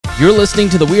You're listening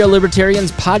to the We Are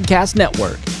Libertarians Podcast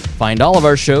Network. Find all of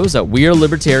our shows at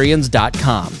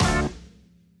wearelibertarians.com.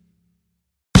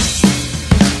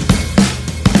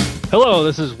 Hello,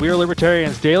 this is We Are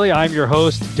Libertarians Daily. I'm your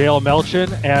host, Dale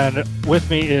Melchin, and with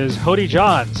me is Hody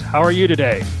Johns. How are you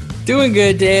today? Doing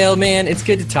good, Dale, man. It's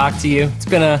good to talk to you. It's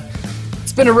been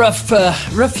a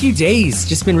rough few days.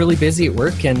 Just been really busy at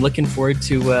work and looking forward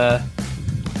to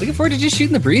just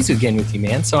shooting the breeze again with you,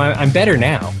 man. So I'm better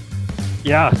now.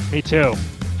 Yeah, me too.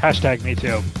 Hashtag me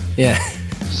too. Yeah.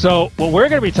 So what we're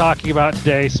going to be talking about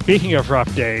today, speaking of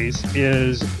rough days,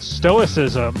 is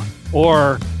stoicism,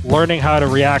 or learning how to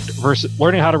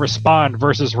respond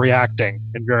versus reacting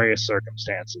in various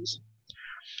circumstances.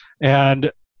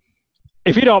 And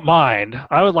if you don't mind,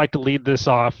 I would like to lead this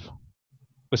off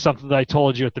with something that I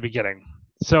told you at the beginning.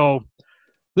 So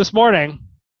this morning,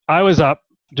 I was up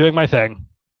doing my thing,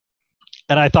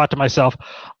 and I thought to myself,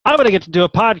 I'm going to get to do a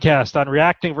podcast on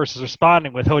reacting versus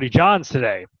responding with Hody Johns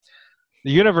today.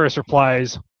 The universe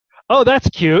replies, oh, that's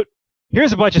cute.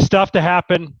 Here's a bunch of stuff to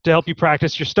happen to help you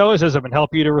practice your stoicism and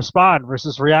help you to respond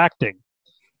versus reacting.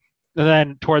 And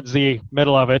then towards the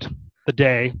middle of it, the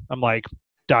day, I'm like, ...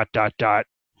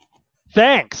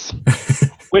 Thanks.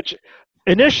 Which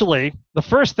initially, the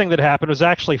first thing that happened was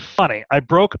actually funny. I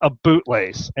broke a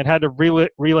bootlace and had to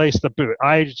relace the boot.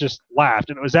 I just laughed,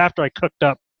 and it was after I cooked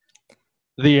up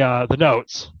the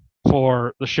notes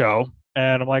for the show.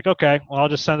 And I'm like, okay, well, I'll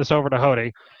just send this over to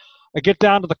Hody. I get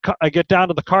down to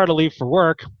the car to leave for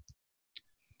work.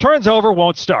 Turns over,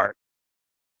 won't start.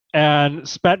 And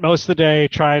spent most of the day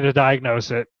trying to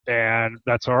diagnose it, and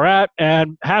that's where we're at.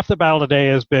 And half the battle today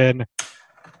has been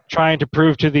trying to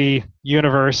prove to the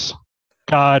universe,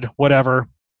 God, whatever,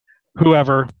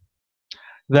 whoever,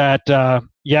 that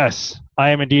yes,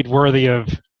 I am indeed worthy of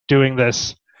doing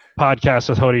this podcast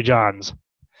with Hody Johns.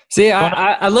 See,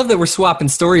 I love that we're swapping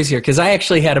stories here, because I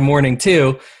actually had a morning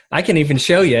too. I can even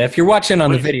show you. If you're watching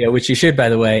on the video, which you should, by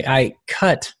the way, I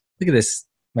cut, look at this,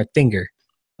 my finger.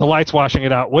 The light's washing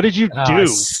it out. What did you do? I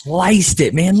sliced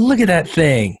it, man. Look at that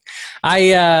thing.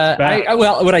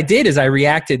 Well, what I did is I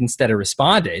reacted instead of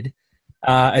responded.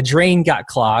 A drain got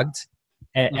clogged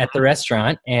at the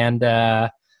restaurant, and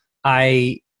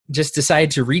I just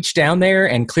decided to reach down there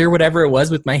and clear whatever it was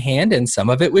with my hand, and some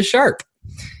of it was sharp.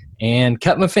 And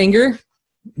cut my finger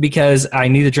because I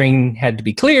knew the drain had to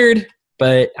be cleared,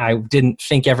 but I didn't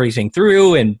think everything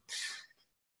through and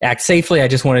act safely. I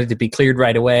just wanted it to be cleared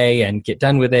right away and get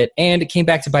done with it. And it came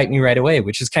back to bite me right away,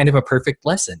 which is kind of a perfect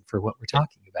lesson for what we're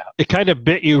talking about. It kind of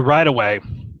bit you right away.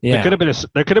 Yeah. There could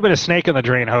have been a snake in the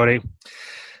drain, Hody.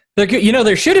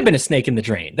 There should have been a snake in the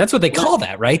drain. That's what they call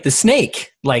that, right? The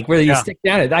snake, like where you stick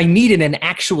down. I needed an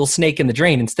actual snake in the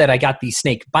drain. Instead, I got the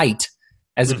snake bite,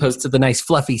 as opposed to the nice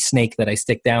fluffy snake that I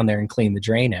stick down there and clean the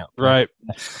drain out. Right.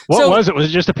 What was it? Was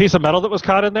it just a piece of metal that was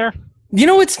caught in there? You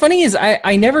know what's funny is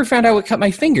I never found out what cut my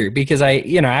finger, because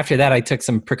after that I took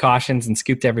some precautions and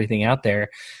scooped everything out there.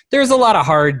 There was a lot of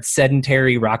hard,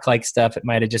 sedentary, rock-like stuff. It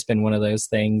might have just been one of those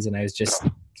things, and I was just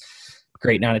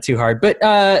grating on it too hard. But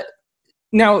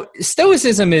now,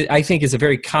 stoicism, I think, is a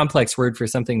very complex word for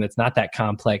something that's not that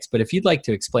complex. But if you'd like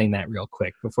to explain that real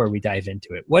quick before we dive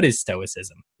into it, what is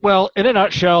stoicism? Well, in a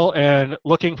nutshell, and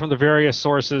looking from the various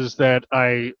sources that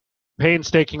I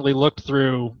painstakingly looked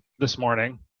through this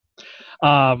morning,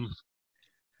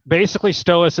 basically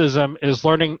stoicism is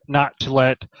learning not to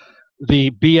let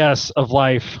the BS of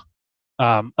life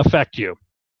affect you.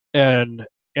 And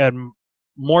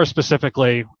more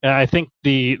specifically, and I think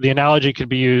the analogy could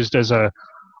be used as our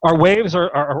waves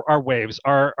are waves.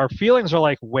 Our feelings are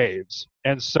like waves,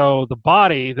 and so the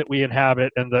body that we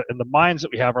inhabit and the minds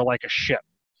that we have are like a ship.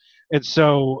 And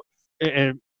so,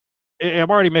 I'm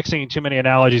already mixing too many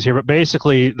analogies here, but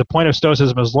basically the point of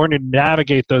stoicism is learning to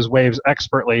navigate those waves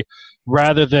expertly,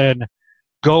 rather than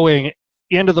going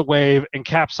into the wave and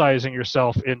capsizing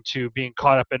yourself into being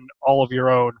caught up in all of your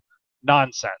own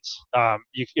nonsense.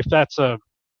 If that's a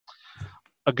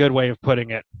good way of putting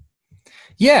it.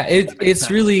 Yeah, it's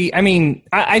really,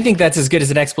 I think that's as good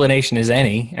as an explanation as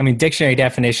any. Dictionary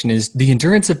definition is the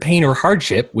endurance of pain or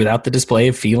hardship without the display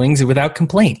of feelings and without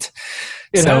complaint.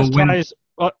 It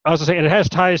has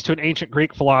ties to an ancient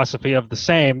Greek philosophy of the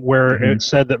same, where it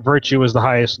said that virtue is the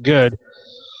highest good.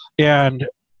 And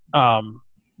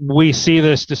we see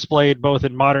this displayed both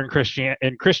in modern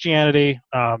Christianity,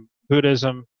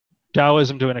 Buddhism,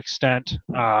 Taoism to an extent,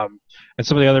 and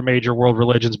some of the other major world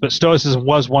religions. But Stoicism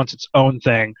was once its own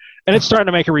thing, and it's starting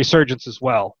to make a resurgence as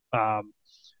well.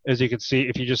 As you can see,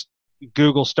 if you just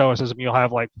Google Stoicism, you'll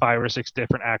have like 5 or 6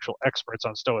 different actual experts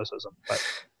on Stoicism. But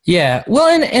yeah, well,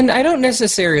 and I don't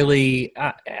necessarily.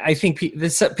 I think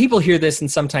people hear this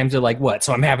and sometimes they're like, "What?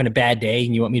 So I'm having a bad day,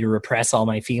 and you want me to repress all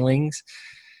my feelings?"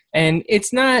 And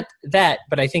it's not that,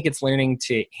 but I think it's learning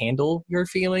to handle your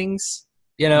feelings.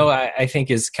 I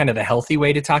think is kind of the healthy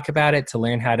way to talk about it. To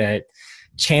learn how to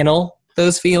channel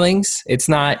those feelings. It's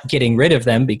not getting rid of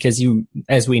them because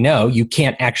as we know, you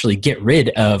can't actually get rid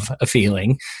of a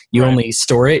feeling. You only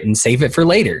store it and save it for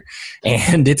later,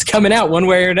 and it's coming out one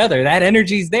way or another. That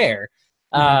energy's there.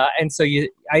 And so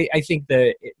I think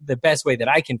the best way that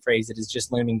I can phrase it is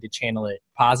just learning to channel it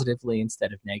positively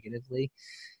instead of negatively.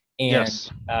 And, yes.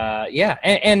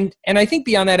 And I think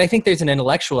beyond that, I think there's an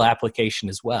intellectual application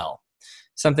as well.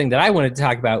 Something that I wanted to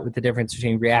talk about with the difference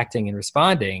between reacting and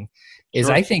responding is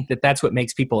I think that's what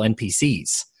makes people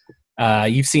NPCs.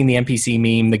 You've seen the NPC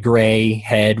meme, the gray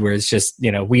head, where it's just,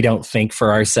 we don't think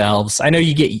for ourselves. I know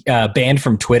you get banned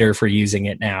from Twitter for using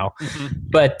it now,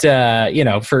 but,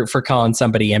 for calling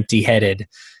somebody empty-headed,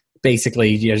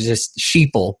 basically, just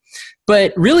sheeple.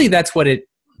 But really that's what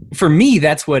for me,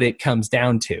 that's what it comes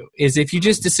down to, is if you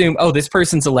just assume, oh, this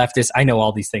person's a leftist, I know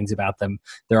all these things about them,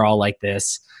 they're all like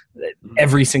this,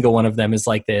 every single one of them is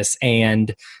like this,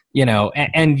 and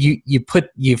and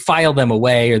you file them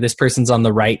away, or this person's on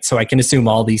the right, so I can assume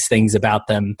all these things about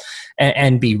them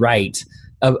and be right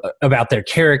about their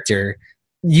character.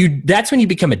 That's when you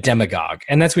become a demagogue,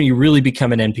 and that's when you really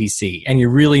become an NPC, and you're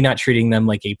really not treating them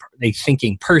like a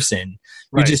thinking person.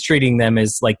 You're just treating them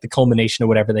as like the culmination of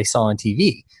whatever they saw on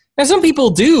TV. Now, some people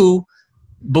do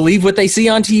believe what they see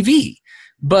on TV,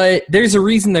 but there's a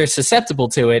reason they're susceptible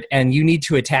to it, and you need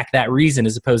to attack that reason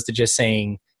as opposed to just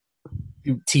saying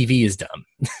TV is dumb.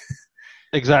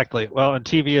 Exactly. Well, and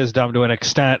TV is dumb to an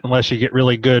extent unless you get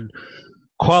really good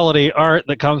quality art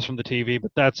that comes from the TV,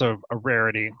 but that's a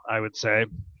rarity, I would say.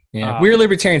 Yeah, We're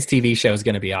Libertarians TV show is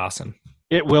going to be awesome.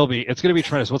 It will be. It's going to be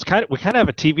tremendous. Well, we kind of have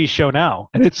a TV show now,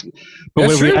 and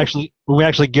when we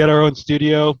actually get our own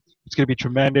studio, it's going to be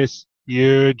tremendous,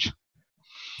 huge.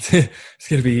 It's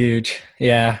going to be huge.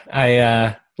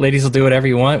 Yeah, ladies will do whatever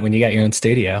you want when you got your own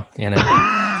studio.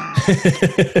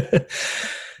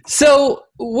 So,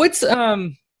 what's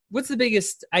the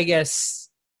biggest, I guess,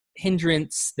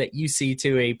 hindrance that you see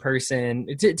to a person,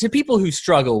 to people who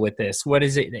struggle with this? What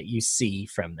is it that you see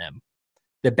from them?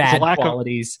 The bad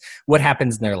qualities, what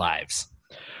happens in their lives?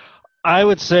 I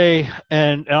would say,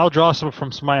 and I'll draw some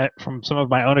from some of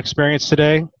my own experience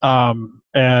today,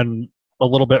 and a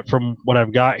little bit from what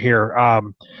I've got here.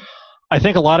 I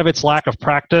think a lot of it's lack of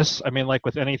practice. I mean, like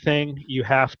with anything, you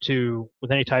have to, with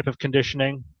any type of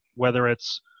conditioning, whether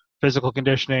it's physical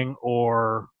conditioning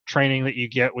or training that you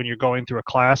get when you're going through a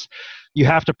class, you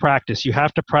have to practice. You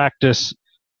have to practice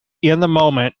in the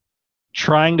moment,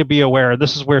 trying to be aware.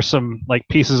 This is where some like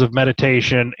pieces of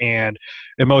meditation and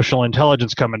emotional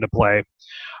intelligence come into play.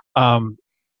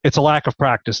 It's a lack of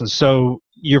practice. And so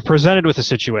you're presented with a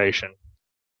situation,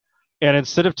 and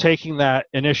instead of taking that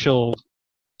initial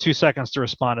 2 seconds to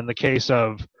respond, in the case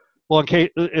of,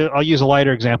 I'll use a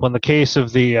lighter example. In the case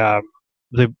of the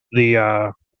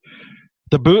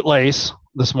boot lace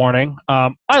this morning,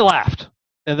 I laughed,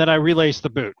 and then I relaced the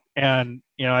boot. And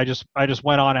I just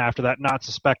went on after that, not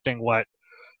suspecting what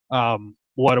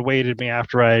awaited me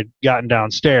after I'd gotten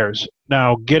downstairs.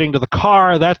 Now, getting to the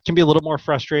car, that can be a little more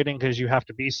frustrating because you have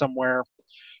to be somewhere.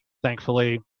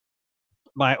 Thankfully,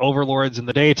 my overlords in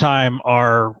the daytime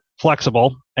are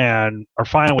flexible and are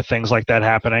fine with things like that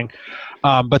happening.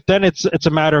 But then it's a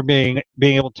matter of being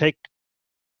able to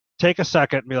take a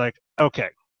second and be like, okay,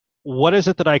 what is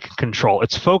it that I can control?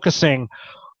 It's focusing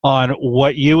on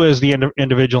what you as the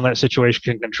individual in that situation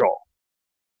can control.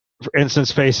 For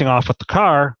instance, facing off with the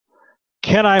car,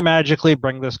 can I magically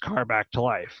bring this car back to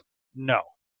life? No.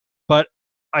 But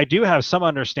I do have some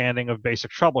understanding of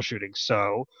basic troubleshooting.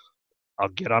 So I'll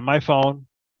get on my phone,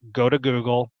 go to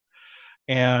Google,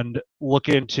 and look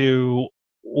into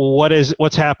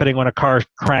what's happening when a car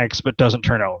cranks but doesn't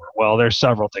turn over. Well, there's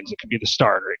several things. It can be the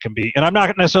starter. It can be, and I'm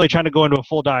not necessarily trying to go into a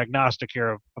full diagnostic here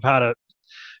of how to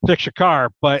fix your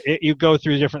car, but you go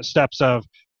through different steps of,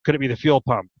 could it be the fuel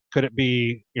pump? Could it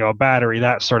be, a battery,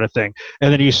 that sort of thing?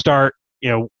 And then you start,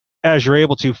 as you're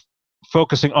able to,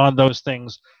 focusing on those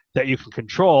things that you can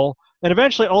control. And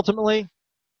eventually, ultimately,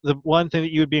 the one thing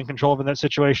that you would be in control of in that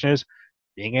situation is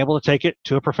being able to take it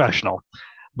to a professional.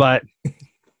 But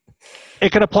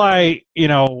it can apply,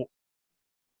 in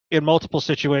multiple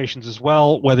situations as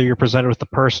well, whether you're presented with the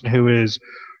person who is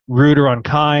rude or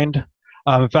unkind.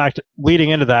 In fact,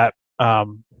 leading into that,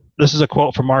 this is a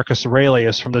quote from Marcus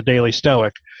Aurelius from the Daily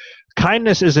Stoic.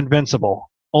 Kindness is invincible.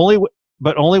 Only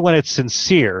but only when it's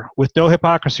sincere, with no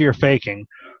hypocrisy or faking.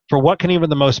 For what can even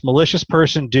the most malicious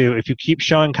person do if you keep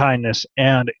showing kindness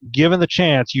and, given the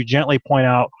chance, you gently point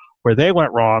out where they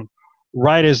went wrong,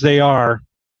 right as they are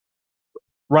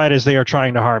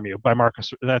trying to harm you? By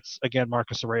Marcus. That's again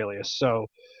Marcus Aurelius. So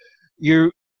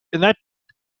and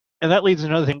that leads to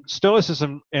another thing.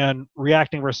 Stoicism and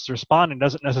reacting versus responding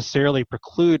doesn't necessarily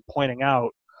preclude pointing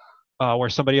out where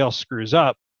somebody else screws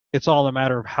up. It's all a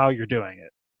matter of how you're doing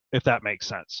it, if that makes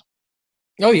sense.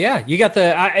 Oh yeah, you got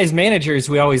as managers,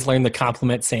 we always learn the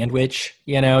compliment sandwich.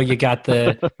 You got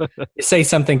say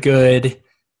something good.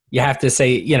 You have to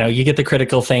say, you get the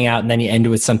critical thing out, and then you end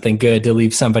with something good to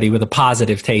leave somebody with a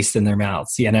positive taste in their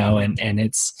mouths. And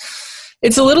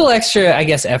it's a little extra, I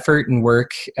guess, effort and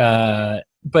work,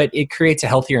 but it creates a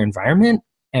healthier environment.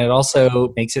 And it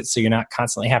also makes it so you're not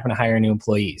constantly having to hire new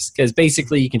employees, because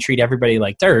basically you can treat everybody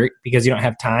like dirt because you don't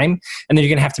have time, and then you're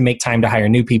going to have to make time to hire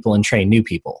new people and train new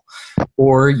people.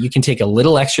 Or you can take a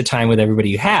little extra time with everybody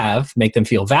you have, make them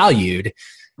feel valued,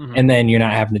 and then you're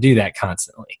not having to do that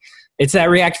constantly. It's that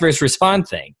react versus respond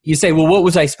thing. You say, well, what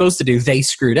was I supposed to do? They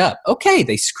screwed up. Okay,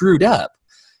 they screwed up.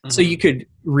 So you could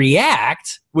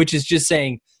react, which is just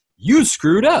saying, you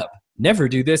screwed up. Never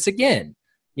do this again,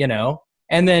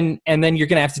 And then you're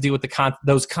going to have to deal with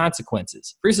those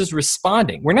consequences versus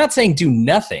responding. We're not saying do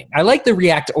nothing. I like the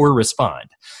react or respond.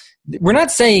 We're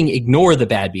not saying ignore the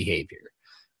bad behavior.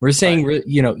 We're saying,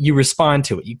 you respond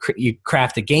to it. You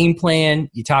craft a game plan.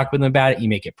 You talk with them about it. You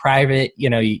make it private.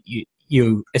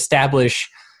 You establish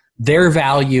their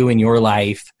value in your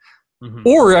life.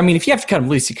 Or, if you have to cut them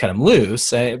loose, you cut them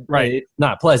loose. Right. It's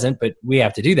not pleasant, but we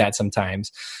have to do that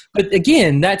sometimes. But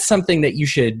again, that's something that you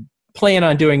should plan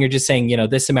on doing, or just saying,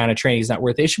 this amount of training is not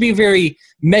worth it. It should be a very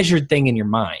measured thing in your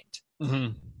mind.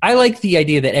 I like the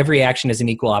idea that every action is an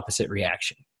equal opposite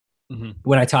reaction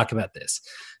when I talk about this.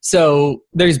 So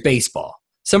there's baseball.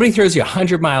 Somebody throws you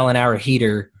 100-mile-an-hour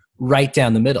heater right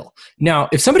down the middle. Now,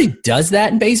 if somebody does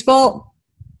that in baseball,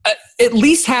 at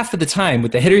least half of the time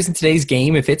with the hitters in today's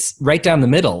game, if it's right down the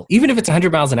middle, even if it's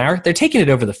 100 miles an hour, they're taking it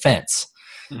over the fence.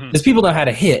 Because people know how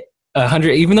to hit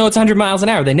 100, even though it's 100 miles an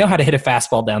hour, they know how to hit a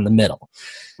fastball down the middle.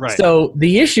 Right. So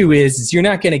the issue is you're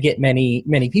not going to get many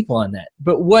people on that.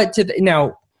 But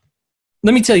now,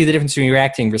 let me tell you the difference between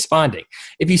reacting and responding.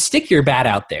 If you stick your bat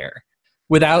out there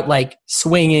without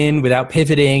swinging, without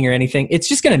pivoting or anything, it's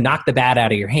just going to knock the bat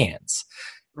out of your hands.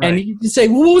 Right. And you say,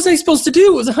 well, what was I supposed to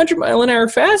do? It was a 100-mile-an-hour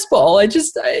fastball.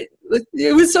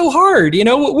 It was so hard.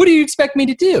 What do you expect me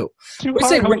to do? Too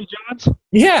hard, Johns.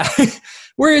 Yeah.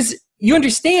 Whereas you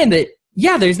understand that,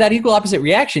 there's that equal opposite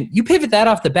reaction. You pivot that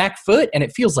off the back foot and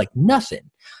it feels like nothing.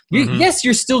 Yes,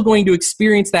 you're still going to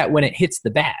experience that when it hits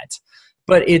the bat,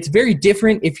 but it's very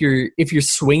different if you're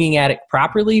swinging at it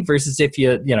properly versus if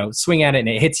you swing at it and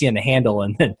it hits you in the handle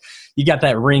and then you got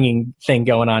that ringing thing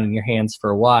going on in your hands for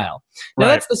a while. Now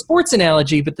that's the sports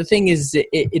analogy, but the thing is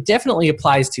it definitely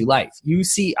applies to life. You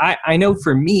see, I know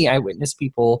for me, I witness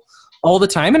people all the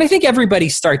time. And I think everybody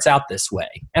starts out this way.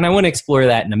 And I want to explore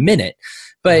that in a minute.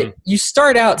 But you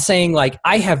start out saying,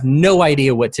 I have no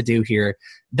idea what to do here.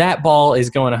 That ball is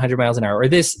going 100 miles an hour. Or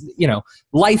this,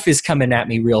 life is coming at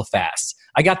me real fast.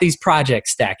 I got these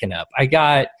projects stacking up. I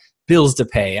got bills to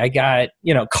pay. I got,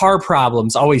 car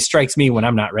problems always strikes me when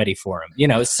I'm not ready for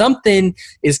them. Something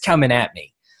is coming at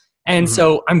me. And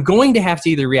so I'm going to have to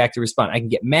either react or respond. I can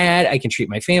get mad. I can treat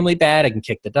my family bad. I can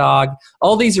kick the dog.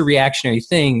 All these are reactionary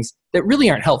things that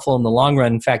really aren't helpful in the long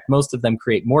run. In fact, most of them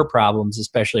create more problems,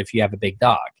 especially if you have a big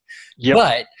dog. Yep.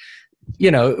 But,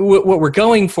 what we're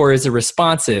going for is a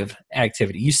responsive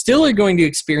activity. You still are going to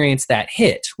experience that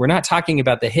hit. We're not talking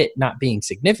about the hit not being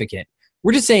significant.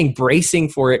 We're just saying bracing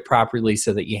for it properly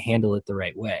so that you handle it the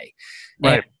right way.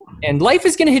 Right. And life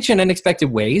is going to hit you in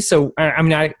unexpected ways. So I'm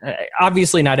not,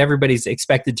 obviously not everybody's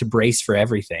expected to brace for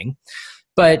everything.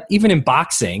 But even in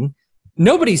boxing,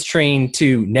 nobody's trained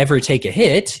to never take a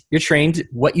hit. You're trained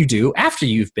what you do after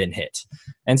you've been hit.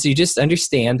 And so you just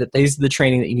understand that these are the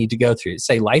training that you need to go through.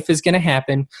 Say life is going to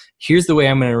happen. Here's the way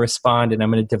I'm going to respond, and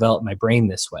I'm going to develop my brain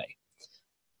this way.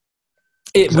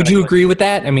 Exactly. Would you agree with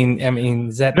that? I mean,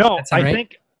 is that no? Right?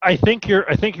 I think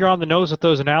you're on the nose with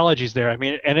those analogies there. I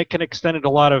mean, and it can extend into a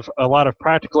lot of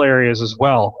practical areas as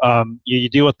well. You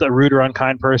deal with the rude or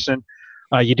unkind person.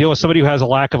 You deal with somebody who has a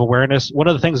lack of awareness. One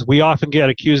of the things we often get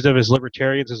accused of as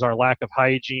libertarians is our lack of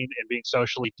hygiene and being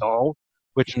socially dull,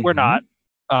 which we're not.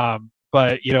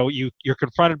 But you're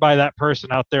confronted by that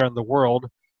person out there in the world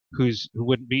who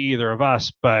wouldn't be either of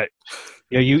us. But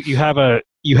you have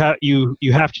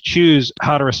to choose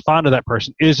how to respond to that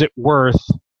person. Is it worth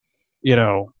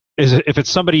if it's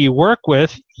somebody you work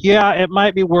with, it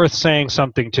might be worth saying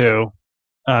something to,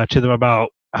 to them about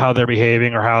how they're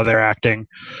behaving or how they're acting,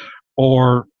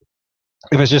 or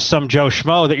if it's just some Joe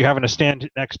Schmo that you're having to stand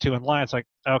next to in line, it's like,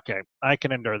 okay, I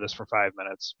can endure this for 5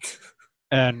 minutes,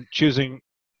 and choosing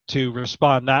to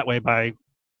respond that way by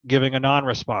giving a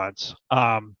non-response.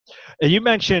 You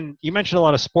mentioned a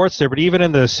lot of sports there, but even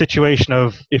in the situation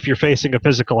of if you're facing a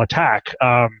physical attack,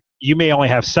 you may only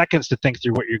have seconds to think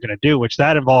through what you're going to do, which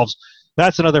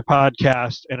that's another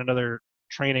podcast and another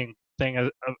training thing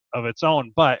of its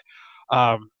own. But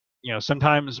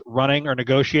sometimes running or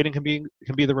negotiating can be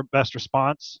the best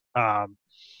response.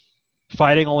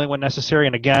 Fighting only when necessary,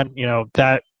 and again,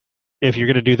 that if you're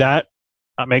going to do that,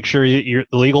 make sure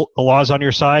the law's on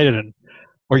your side,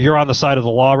 or you're on the side of the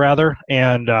law rather.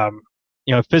 And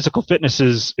physical fitness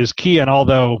is key. And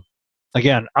although,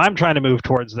 again, I'm trying to move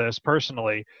towards this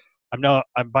personally, I'm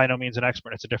by no means an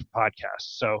expert. It's a different podcast.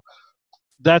 So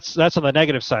that's on the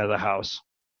negative side of the house.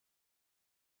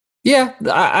 Yeah,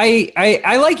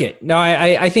 I like it. No,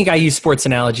 I think I use sports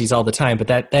analogies all the time, but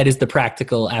that is the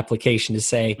practical application to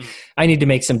say, I need to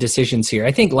make some decisions here.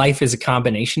 I think life is a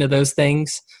combination of those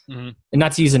things. Mm-hmm. And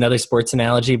not to use another sports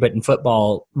analogy, but in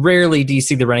football, rarely do you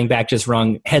see the running back just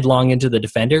run headlong into the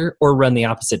defender or run the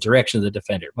opposite direction of the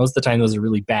defender. Most of the time, those are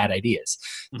really bad ideas.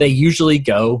 Mm-hmm. They usually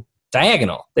go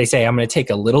diagonal. They say, I'm going to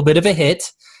take a little bit of a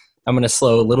hit. I'm going to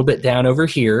slow a little bit down over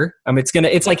here.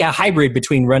 It's like a hybrid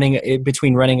between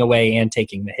running away and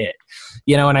taking the hit,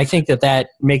 and I think that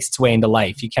makes its way into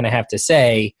life. You kind of have to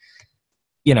say,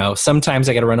 sometimes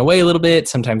I got to run away a little bit.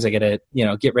 Sometimes I got to,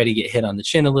 get ready to get hit on the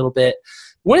chin a little bit.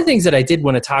 One of the things that I did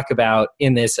want to talk about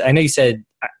in this, I know you said,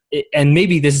 and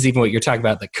maybe this is even what you're talking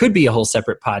about, that could be a whole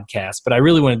separate podcast, but I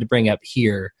really wanted to bring up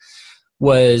here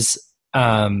was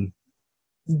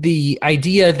the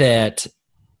idea that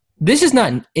this is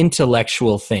not an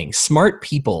intellectual thing. Smart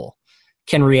people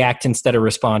can react instead of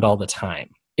respond all the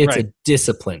time. It's a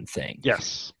discipline thing.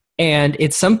 Yes. And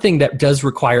it's something that does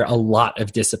require a lot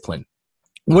of discipline.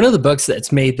 One of the books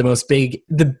that's made one of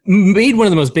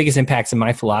the most biggest impacts in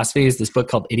my philosophy is this book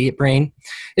called Idiot Brain.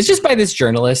 It's just by this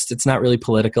journalist. It's not really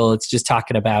political. It's just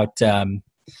talking about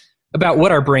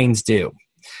what our brains do.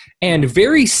 And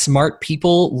very smart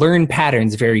people learn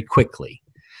patterns very quickly.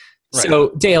 Right. So,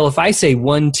 Dale, if I say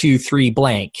 1, 2, 3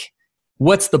 blank,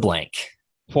 what's the blank?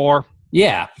 4.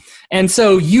 Yeah. And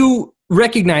so you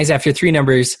recognize after 3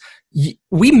 numbers,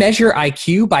 we measure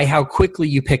IQ by how quickly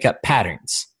you pick up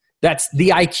patterns. That's the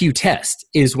IQ test,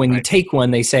 is when you take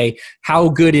one, they say, how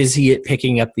good is he at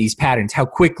picking up these patterns? How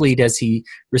quickly does he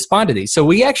respond to these? So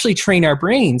we actually train our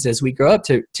brains as we grow up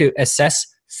to assess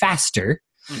faster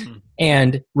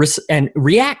and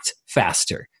react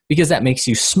faster, because that makes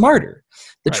you smarter.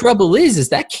 The trouble is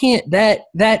that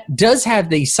does have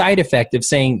the side effect of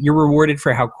saying you're rewarded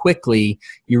for how quickly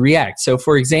you react. So,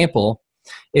 for example,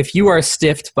 if you are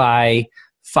stiffed by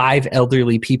 5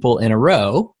 elderly people in a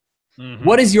row,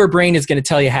 what is your brain is going to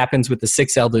tell you happens with the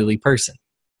 6th elderly person?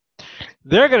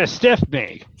 They're going to stiff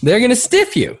me. They're going to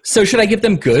stiff you. So should I give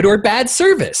them good or bad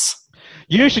service?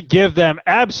 You should give them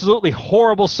absolutely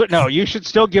horrible no, you should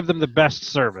still give them the best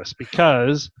service,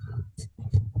 because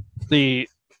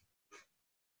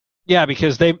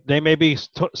because they may be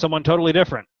someone totally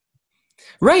different.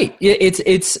 Right.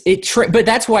 But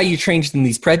that's why you train in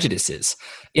these prejudices.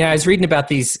 I was reading about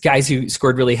these guys who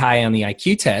scored really high on the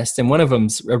IQ test, and one of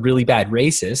them's a really bad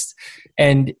racist.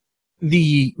 And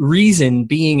the reason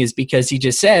being is because he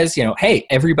just says, hey,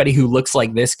 everybody who looks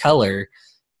like this color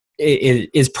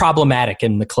is problematic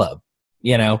in the club,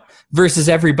 versus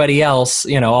everybody else,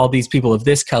 all these people of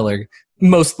this color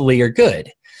mostly are good.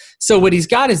 So what he's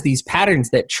got is these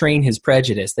patterns that train his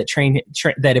prejudice,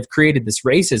 that have created this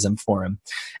racism for him.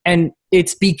 And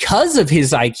it's because of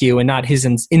his IQ and not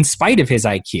in spite of his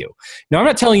IQ. Now, I'm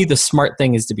not telling you the smart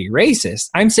thing is to be racist.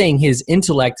 I'm saying his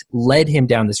intellect led him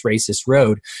down this racist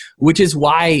road, which is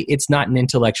why it's not an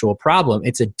intellectual problem.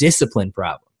 It's a discipline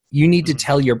problem. You need to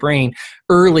tell your brain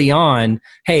early on,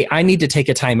 hey, I need to take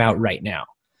a time out right now.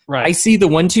 Right. I see the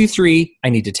 1, 2, 3. I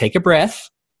need to take a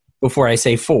breath before I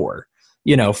say 4.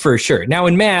 For sure. Now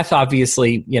in math,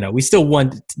 obviously, we still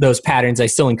want those patterns. I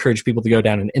still encourage people to go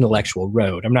down an intellectual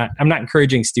road. I'm not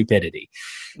encouraging stupidity.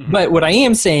 Mm-hmm. But what I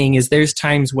am saying is there's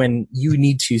times when you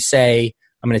need to say,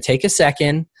 I'm going to take a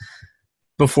second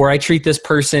before I treat this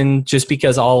person just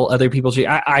because all other people treat.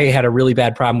 I had a really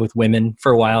bad problem with women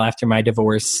for a while after my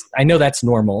divorce. I know that's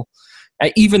normal.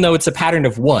 Even though it's a pattern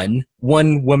of one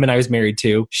woman I was married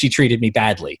to, she treated me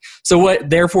badly. So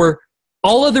therefore,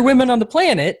 all other women on the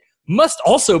planet must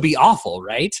also be awful,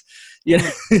 right?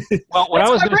 Well, what I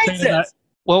was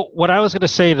going to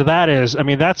say to that is,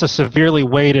 that's a severely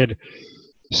weighted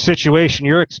situation,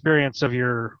 your experience of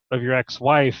your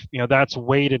ex-wife, that's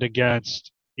weighted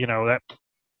against, that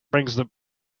brings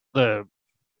the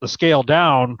scale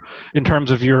down in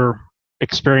terms of your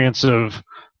experience of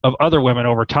other women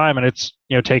over time, and it's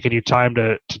taking you time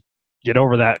to get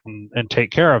over that and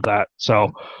take care of that.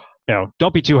 So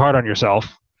don't be too hard on yourself.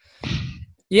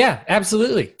 Yeah,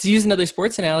 absolutely. To use another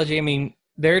sports analogy, I mean,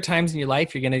 there are times in your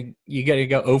life you got to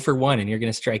go 0 for 1 and you're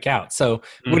going to strike out. So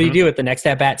what do you do at the next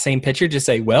at bat, same pitcher? Just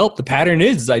say, well, the pattern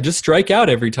is I just strike out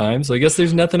every time, so I guess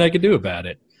there's nothing I could do about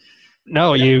it.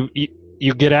 No, you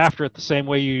get after it the same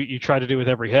way you try to do with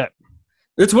every hit.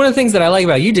 It's one of the things that I like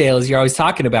about you, Dale, is you're always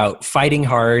talking about fighting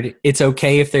hard. It's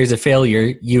okay if there's a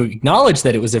failure. You acknowledge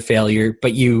that it was a failure,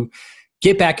 but you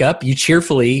get back up, you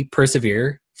cheerfully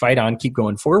persevere, fight on, keep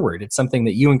going forward. It's something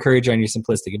that you encourage on your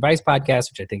Simplistic Advice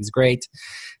podcast, which I think is great,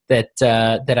 that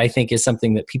I think is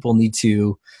something that people need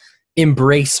to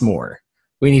embrace more.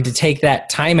 We need to take that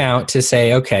time out to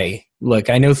say, okay, look,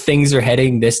 I know things are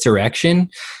heading this direction,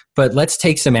 but let's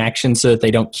take some action so that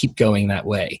they don't keep going that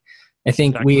way. I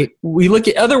think we look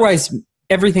at, otherwise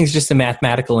everything's just a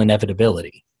mathematical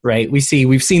inevitability, right? We've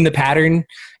seen the pattern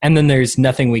and then there's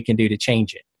nothing we can do to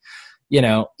change it.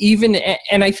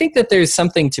 And I think that there's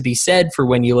something to be said for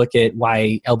when you look at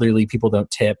why elderly people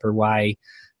don't tip or why,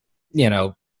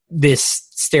 this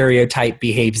stereotype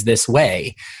behaves this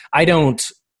way. I don't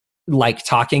like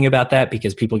talking about that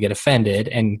because people get offended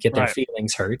and get their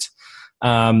feelings hurt.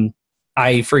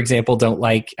 I, for example,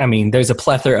 there's a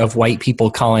plethora of white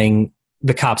people calling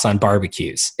the cops on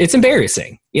barbecues. It's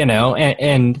embarrassing,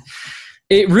 and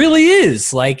it really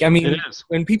is. It is.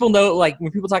 When people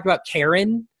talk about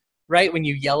Karen, right? When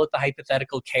you yell at the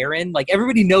hypothetical Karen,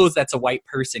 everybody knows that's a white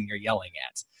person you're yelling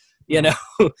at,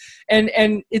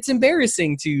 and it's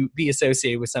embarrassing to be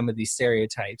associated with some of these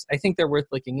stereotypes. I think they're worth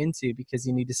looking into because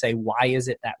you need to say, why is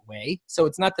it that way? So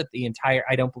it's not that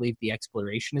I don't believe the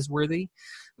exploration is worthy.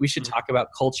 We should talk about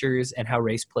cultures and how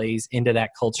race plays into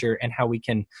that culture and how we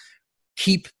can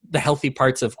keep the healthy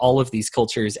parts of all of these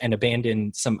cultures and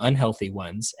abandon some unhealthy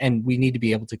ones. And we need to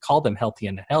be able to call them healthy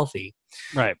and unhealthy.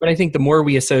 Right. But I think the more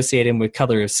we associate them with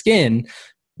color of skin,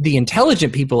 the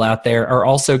intelligent people out there are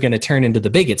also going to turn into the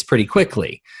bigots pretty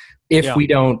quickly if we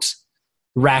don't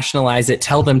rationalize it,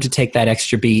 tell them to take that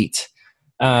extra beat.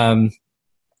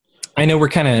 I know we're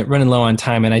kind of running low on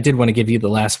time, and I did want to give you the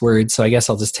last word, so I guess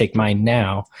I'll just take mine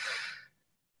now.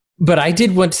 But I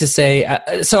did want to say,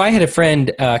 so I had a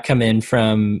friend come in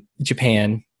from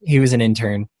Japan. He was an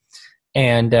intern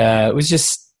and was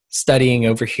just studying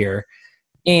over here.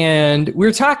 And we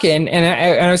were talking,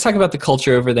 and I was talking about the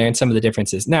culture over there and some of the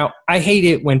differences. Now, I hate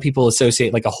it when people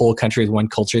associate a whole country with one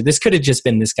culture. This could have just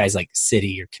been this guy's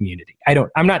city or community.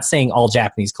 I'm not saying all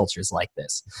Japanese culture is like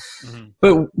this. Mm-hmm.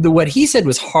 But what he said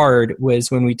was hard was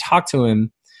when we talked to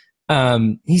him,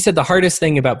 he said the hardest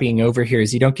thing about being over here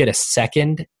is you don't get a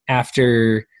second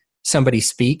after somebody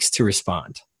speaks to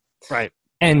respond. Right.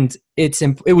 And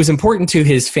it was important to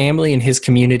his family and his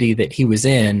community that he was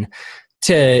in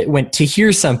to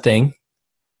hear something,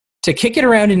 to kick it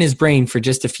around in his brain for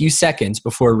just a few seconds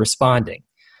before responding.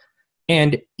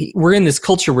 And we're in this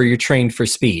culture where you're trained for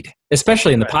speed,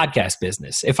 especially in the podcast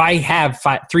business. If I have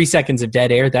 3 seconds of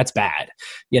dead air, that's bad.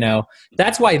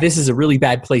 That's why this is a really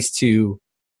bad place to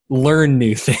learn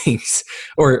new things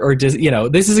or just,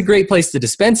 this is a great place to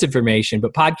dispense information,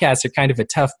 but podcasts are kind of a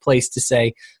tough place to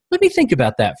say, let me think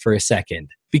about that for a second,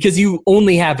 because you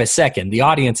only have a second. The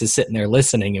audience is sitting there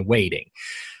listening and waiting,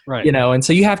 right? And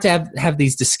so you have to have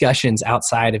these discussions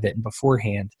outside of it and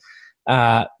beforehand,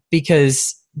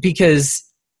 because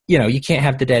you can't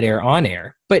have the dead air on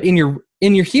air. But in your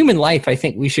human life, I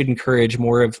think we should encourage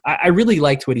more of. I really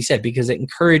liked what he said because it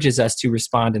encourages us to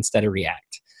respond instead of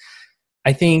react.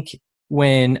 I think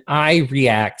when I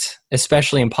react,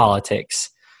 especially in politics,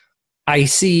 I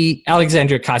see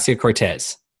Alexandria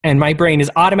Ocasio-Cortez, and my brain is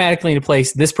automatically in a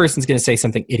place, this person's going to say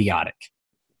something idiotic,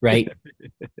 right?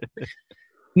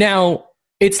 Now,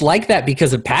 it's like that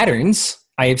because of patterns.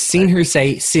 I have seen her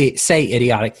say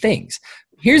idiotic things.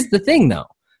 Here's the thing, though.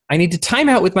 I need to time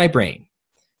out with my brain.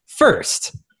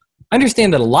 First,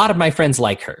 understand that a lot of my friends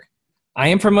like her. I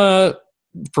am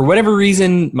for whatever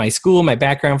reason, my school, my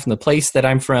background, from the place that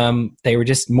I'm from, they were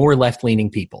just more left-leaning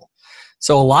people.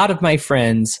 So a lot of my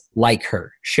friends like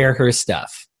her, share her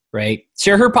stuff, right?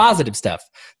 Share her positive stuff.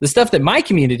 The stuff that my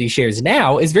community shares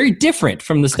now is very different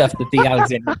from the stuff that the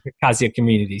Alexandria Ocasio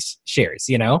community shares,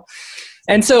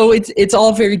 And so it's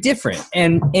all very different.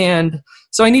 And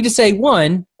so I need to say,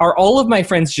 one, are all of my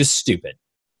friends just stupid?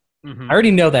 Mm-hmm. I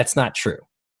already know that's not true.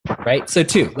 Right. So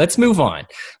 2, let's move on.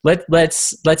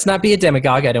 Let's not be a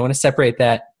demagogue. I don't want to separate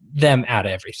that them out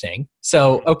of everything.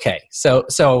 So, okay.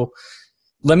 So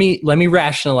let me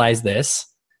rationalize this.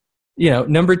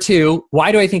 Number two,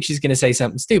 why do I think she's going to say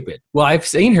something stupid? Well, I've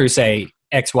seen her say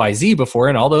XYZ before,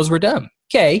 and all those were dumb.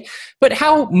 Okay. But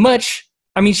how much,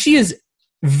 she is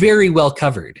very well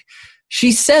covered.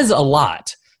 She says a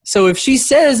lot. So if she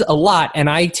says a lot and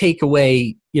I take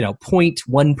away,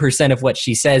 0.1% of what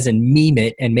she says and meme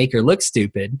it and make her look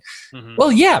stupid,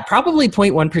 well, yeah, probably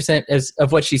 0.1%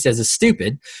 of what she says is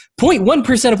stupid.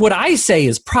 0.1% of what I say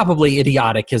is probably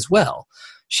idiotic as well.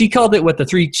 She called it the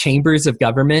three chambers of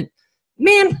government.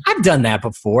 Man, I've done that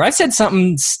before. I said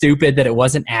something stupid that it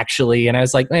wasn't actually, and I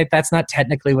was like, hey, that's not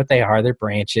technically what they are. They're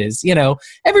branches.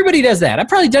 Everybody does that. I've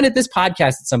probably done it this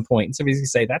podcast at some point. And somebody's going to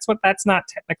say, that's not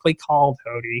technically called,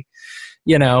 Hody.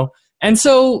 And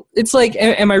so it's like,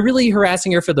 am I really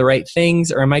harassing her for the right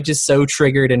things, or am I just so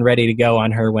triggered and ready to go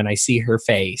on her when I see her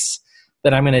face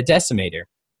that I'm going to decimate her?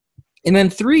 And then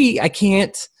three, I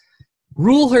can't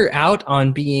rule her out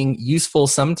on being useful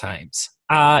sometimes.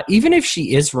 Even if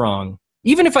she is wrong,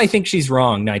 even if I think she's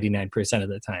wrong 99% of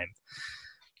the time,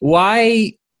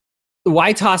 why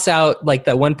toss out like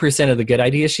the 1% of the good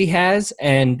ideas she has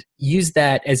and use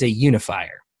that as a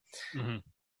unifier?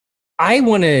 I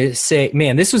want to say,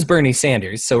 man, this was Bernie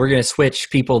Sanders, so we're going to switch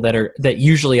people that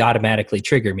usually automatically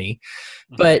trigger me.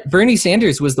 But Bernie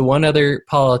Sanders was the one other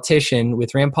politician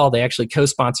with Rand Paul. They actually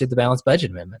co-sponsored the Balanced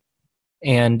Budget Amendment.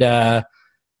 And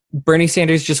Bernie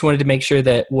Sanders just wanted to make sure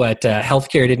that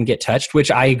healthcare didn't get touched, which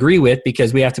I agree with,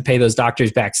 because we have to pay those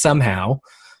doctors back somehow.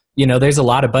 There's a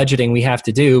lot of budgeting we have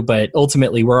to do, but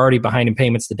ultimately we're already behind in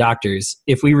payments to doctors.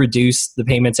 If we reduce the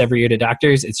payments every year to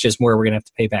doctors, it's just more we're going to have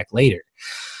to pay back later.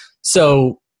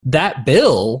 So that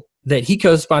bill that he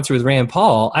co-sponsored with Rand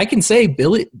Paul, I can say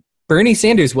Bernie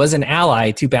Sanders was an ally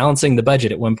to balancing the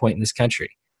budget at one point in this country,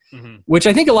 which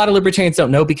I think a lot of libertarians don't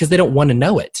know because they don't want to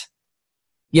know it.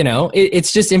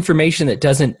 It's just information that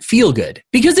doesn't feel good,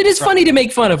 because it is funny to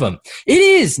make fun of him. It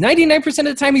is 99% of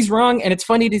the time he's wrong, and it's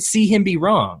funny to see him be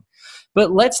wrong.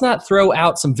 But let's not throw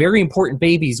out some very important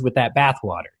babies with that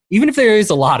bathwater, even if there is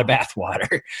a lot of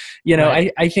bathwater.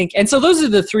 I think, and so those are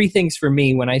the three things for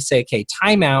me when I say, okay,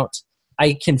 time out.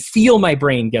 I can feel my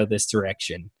brain go this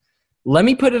direction. Let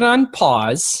me put it on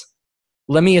pause.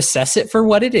 Let me assess it for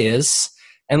what it is,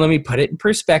 and let me put it in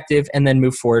perspective, and then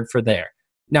move forward for there.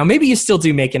 Now, maybe you still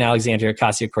do make an Alexandria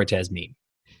Ocasio-Cortez meme.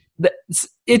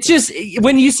 It's just,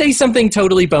 when you say something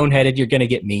totally boneheaded, you're going to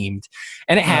get memed.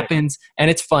 And it happens, and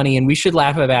it's funny, and we should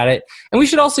laugh about it. And we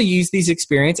should also use these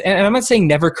experiences. And I'm not saying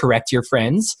never correct your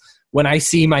friends. When I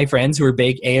see my friends who are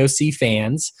big AOC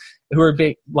fans, who are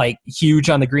big, like huge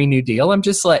on the Green New Deal, I'm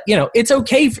just like, it's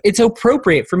okay. It's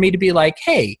appropriate for me to be like,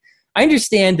 hey, I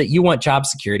understand that you want job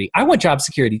security. I want job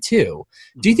security too.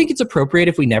 Do you think it's appropriate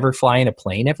if we never fly in a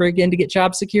plane ever again to get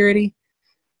job security?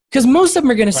 Because most of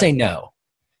them are going to say no.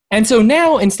 And so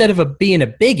now, instead of being a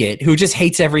bigot who just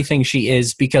hates everything she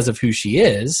is because of who she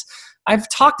is, I've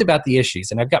talked about the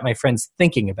issues, and I've got my friends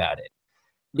thinking about it.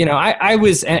 I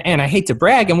was, and I hate to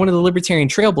brag, I'm one of the libertarian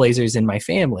trailblazers in my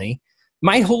family.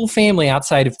 My whole family,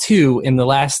 outside of two in the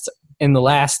last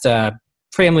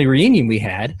family reunion we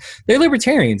had, they're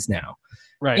libertarians now.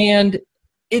 Right. And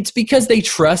it's because they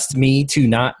trust me to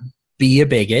not be a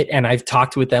bigot, and I've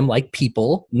talked with them like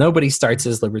people. Nobody starts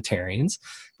as libertarians.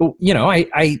 But,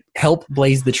 I help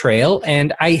blaze the trail,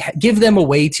 and I give them a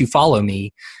way to follow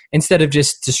me instead of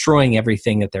just destroying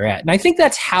everything that they're at. And I think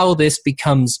that's how this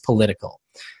becomes political.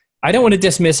 I don't want to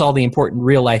dismiss all the important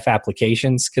real-life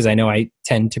applications, because I know I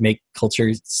tend to make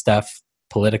culture stuff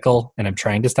political, and I'm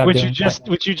trying to stop doing that.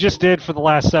 Which you just did for the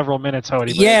last several minutes,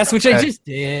 Hody. Yes, which I just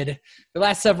did the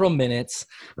last several minutes.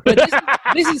 But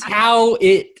this is how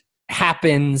it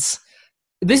happens.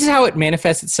 This is how it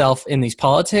manifests itself in these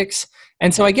politics.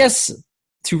 And so I guess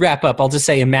to wrap up, I'll just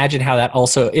say, imagine how that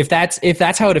also, if that's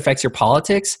how it affects your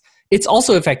politics, it's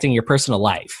also affecting your personal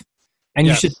life. And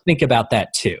you should think about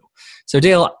that too. So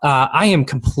Dale, I am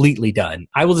completely done.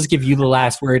 I will just give you the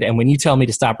last word. And when you tell me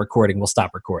to stop recording, we'll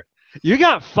stop recording. You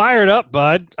got fired up,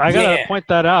 bud. I got to point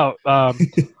that out.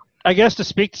 I guess to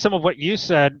speak to some of what you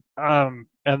said, and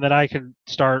then I can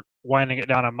start winding it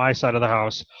down on my side of the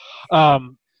house.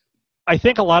 I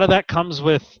think a lot of that comes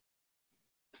with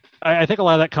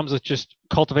just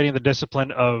cultivating the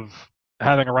discipline of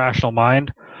having a rational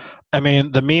mind. I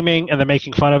mean, the memeing and the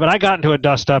making fun of it. I got into a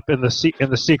dust-up in the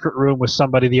secret room with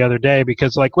somebody the other day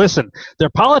because, listen, they're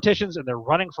politicians and they're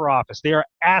running for office. They are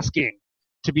asking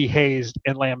to be hazed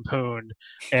and lampooned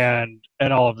and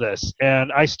all of this.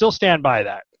 And I still stand by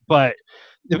that. But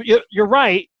you're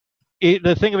right.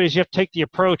 The thing of it is you have to take the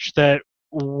approach that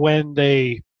when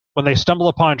they stumble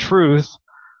upon truth,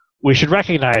 we should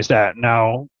recognize that.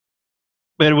 Now,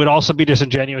 it would also be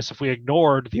disingenuous if we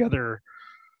ignored the other,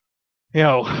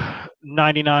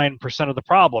 99% of the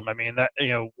problem. I mean, that,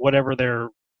 whatever their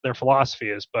philosophy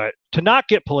is, but to not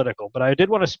get political. But I did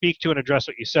want to speak to and address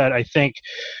what you said. I think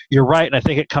you're right, and I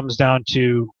think it comes down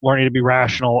to learning to be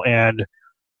rational and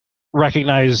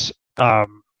recognize,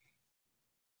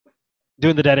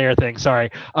 doing the dead air thing,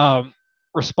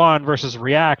 respond versus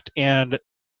react, and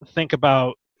think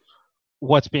about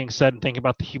what's being said and think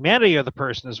about the humanity of the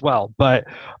person as well. But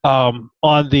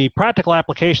on the practical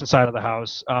application side of the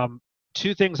house,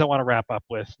 two things I want to wrap up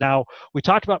with. Now, we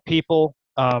talked about people.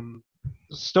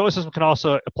 Stoicism can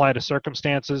also apply to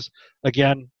circumstances.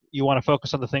 Again, you want to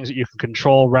focus on the things that you can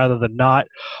control rather than not.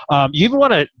 You even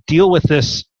want to deal with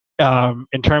this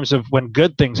in terms of when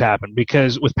good things happen,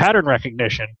 because with pattern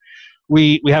recognition,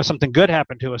 we have something good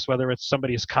happen to us, whether it's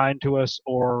somebody is kind to us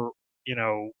or,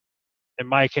 in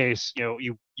my case,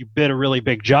 you bid a really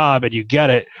big job and you get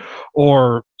it,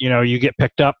 or, you get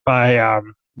picked up by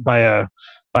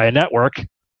a network.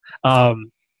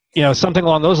 Something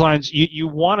along those lines. You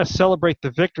want to celebrate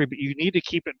the victory, but you need to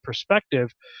keep it in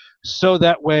perspective, so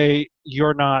that way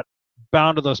you're not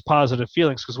bound to those positive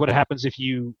feelings. Because what happens if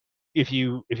you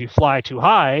fly too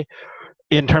high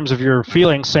in terms of your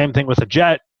feelings? Same thing with a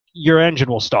jet. Your engine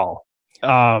will stall,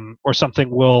 or something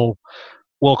will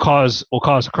cause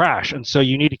a crash. And so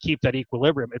you need to keep that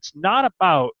equilibrium. It's not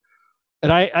about.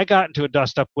 And I got into a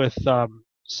dust up with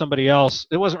somebody else.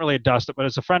 It wasn't really a dust up, but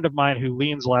it's a friend of mine who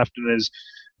leans left and is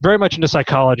very much into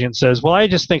psychology and says, well, I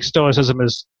just think Stoicism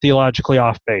is theologically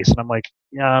off base. And I'm like,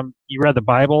 you read the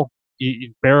Bible?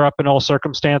 You bear up in all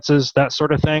circumstances, that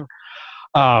sort of thing.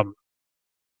 And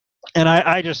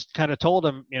I just kind of told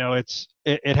him,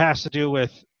 it has to do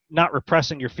with not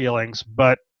repressing your feelings,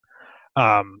 but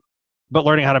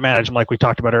learning how to manage them, like we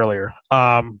talked about earlier.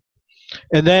 And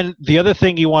then the other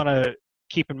thing you want to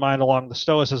keep in mind along the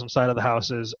Stoicism side of the house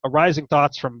is arising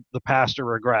thoughts from the past or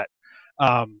regret.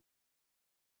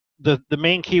 The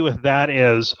main key with that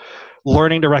is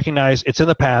learning to recognize it's in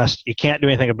the past. You can't do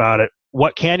anything about it.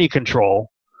 What can you control?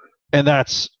 And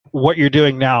that's what you're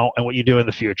doing now and what you do in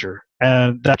the future.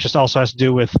 And that just also has to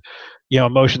do with,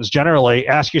 emotions generally.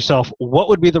 Ask yourself, what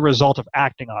would be the result of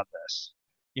acting on this?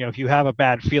 If you have a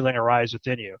bad feeling arise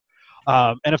within you.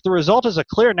 And if the result is a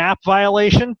clear NAP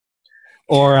violation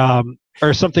or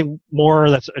something more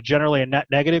that's generally a net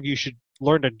negative, you should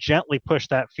learn to gently push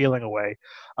that feeling away.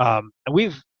 And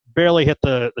we've barely hit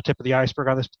the tip of the iceberg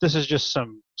on this, but this is just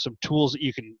some tools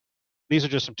that these are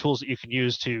just some tools that you can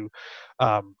use to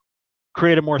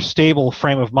create a more stable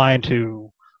frame of mind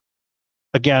to,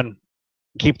 again,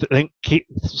 keep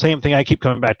same thing I keep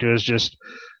coming back to is just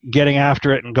getting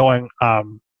after it and going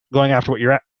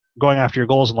after going after your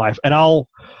goals in life. And I'll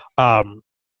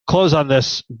close on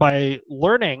this by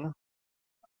learning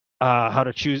how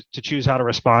to choose how to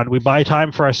respond. We buy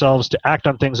time for ourselves to act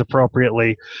on things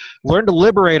appropriately, learn to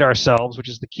liberate ourselves, which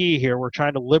is the key here. We're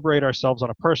trying to liberate ourselves on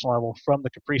a personal level from the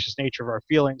capricious nature of our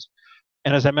feelings.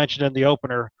 And as I mentioned in the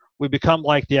opener, we become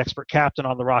like the expert captain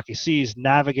on the rocky seas,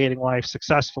 navigating life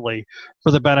successfully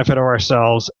for the benefit of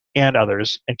ourselves and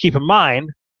others. And keep in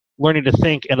mind, learning to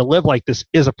think and to live like this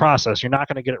is a process. You're not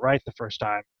going to get it right the first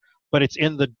time, but it's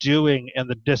in the doing and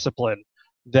the discipline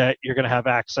that you're going to have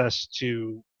access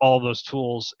to all those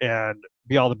tools and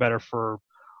be all the better for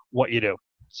what you do.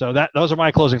 So those are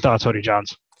my closing thoughts, Hody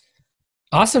Johns.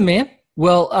 Awesome, man.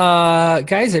 Well,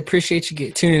 guys, I appreciate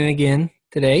you tuning in again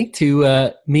today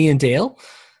to me and Dale.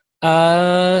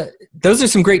 Those are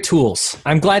some great tools.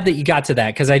 I'm glad that you got to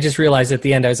that, because I just realized at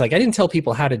the end, I was like, I didn't tell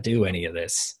people how to do any of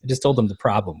this. I just told them the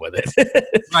problem with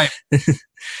it. Right.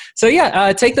 So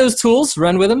yeah, take those tools,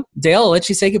 run with them. Dale, I'll let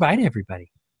you say goodbye to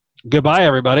everybody. Goodbye,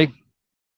 everybody.